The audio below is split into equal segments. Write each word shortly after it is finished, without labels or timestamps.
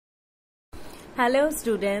Hello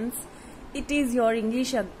students, it is your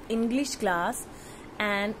English class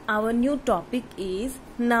and our new topic is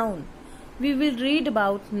noun. We will read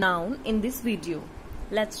about noun in this video.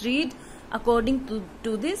 Let's read according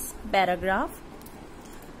to this paragraph.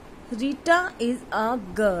 Rita is a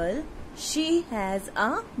girl. She has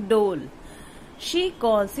a doll. She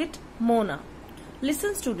calls it Mona.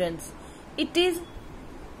 Listen students, it is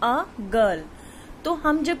a girl. तो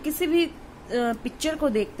हम जब किसी भी picture को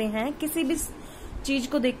देखते हैं, किसी भी चीज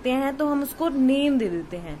को देखते हैं तो हम उसको नेम दे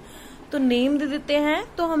देते हैं। तो नेम दे देते हैं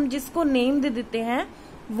तो हम जिसको नेम दे देते हैं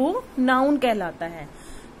वो नाउन कहलाता है।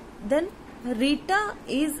 Then Rita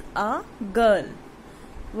is a girl.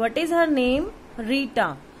 What is her name?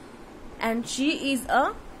 Rita and she is a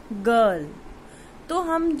girl. तो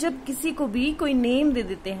हम जब किसी को भी कोई नेम दे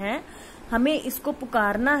देते हैं, हमें इसको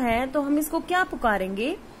पुकारना है तो हम इसको क्या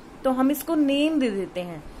पुकारेंगे? तो हम इसको नेम दे देते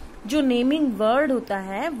हैं। जो नेमिंग वर्ड होता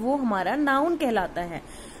है वो हमारा नाउन कहलाता है।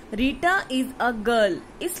 रीटा इज अ गर्ल,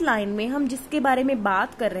 इस लाइन में हम जिसके बारे में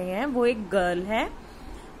बात कर रहे हैं वो एक गर्ल है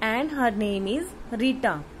and her name is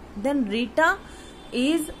Rita. Then Rita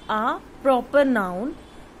is a proper noun,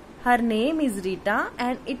 her name is Rita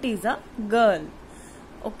and it is a girl.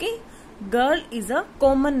 Okay, girl is a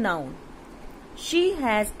common noun. She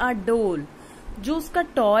has a डोल, जो उसका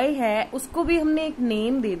टॉय है उसको भी हमने एक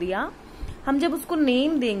नेम दे दिया। हम जब उसको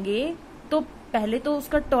नेम देंगे तो पहले तो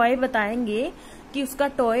उसका टॉय बताएंगे कि उसका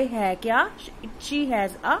टॉय है क्या। शी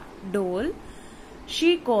हैज अ डोल।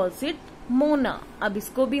 She calls it Mona. अब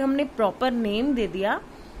इसको भी हमने प्रॉपर नेम दे दिया।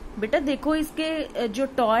 बेटा देखो, इसके जो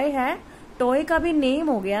टॉय है, टॉय का भी नेम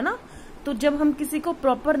हो गया ना। तो जब हम किसी को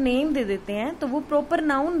प्रॉपर नेम दे देते हैं तो वो प्रॉपर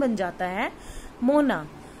नाउन बन जाता है, Mona.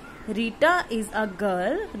 Rita is a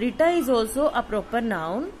girl. Rita is also a proper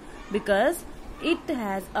noun because it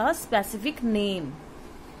has a specific name.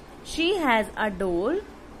 She has a doll.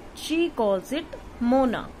 She calls it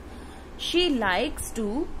Mona. She likes to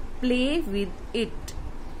play with it.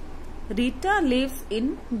 Rita lives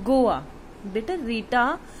in Goa. बेटा रीटा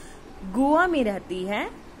गोवा में रहती है,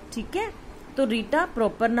 ठीक है। तो Rita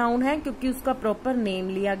proper noun है क्योंकि उसका प्रॉपर नेम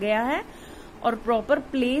लिया गया है और प्रॉपर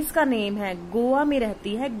प्लेस का नेम है। गोवा में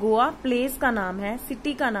रहती है, गोवा प्लेस का नाम है,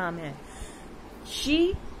 सिटी का नाम है।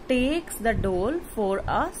 शी टेक्स द डोल for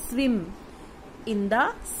a swim in the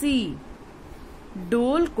सी।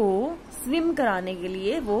 डोल को स्विम कराने के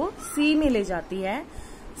लिए वो सी में ले जाती है।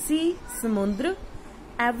 सी समुद्र।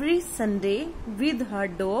 Every Sunday with her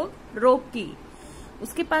dog Rocky.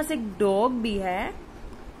 उसके पास एक डॉग भी है।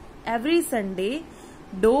 एवरी संडे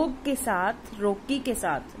डॉग के साथ, रॉकी के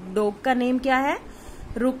साथ। डॉग का नेम क्या है?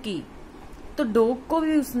 रॉकी। तो डॉग को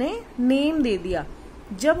भी उसने नेम दे दिया।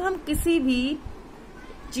 जब हम किसी भी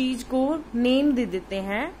चीज को नेम दे देते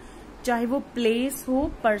हैं, चाहे वो प्लेस हो,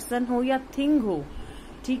 पर्सन हो या थिंग हो,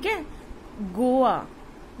 ठीक है। गोवा,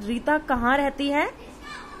 रीता कहाँ रहती है?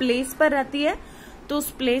 प्लेस पर रहती है, तो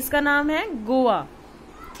उस प्लेस का नाम है Goa.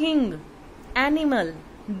 Thing, animal,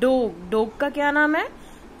 dog, dog का क्या नाम है?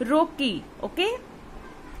 Rocky. Okay,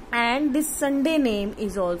 and this Sunday name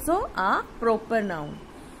is also a proper noun.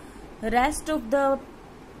 Rest of the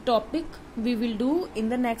topic we will do in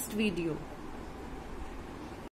the next video.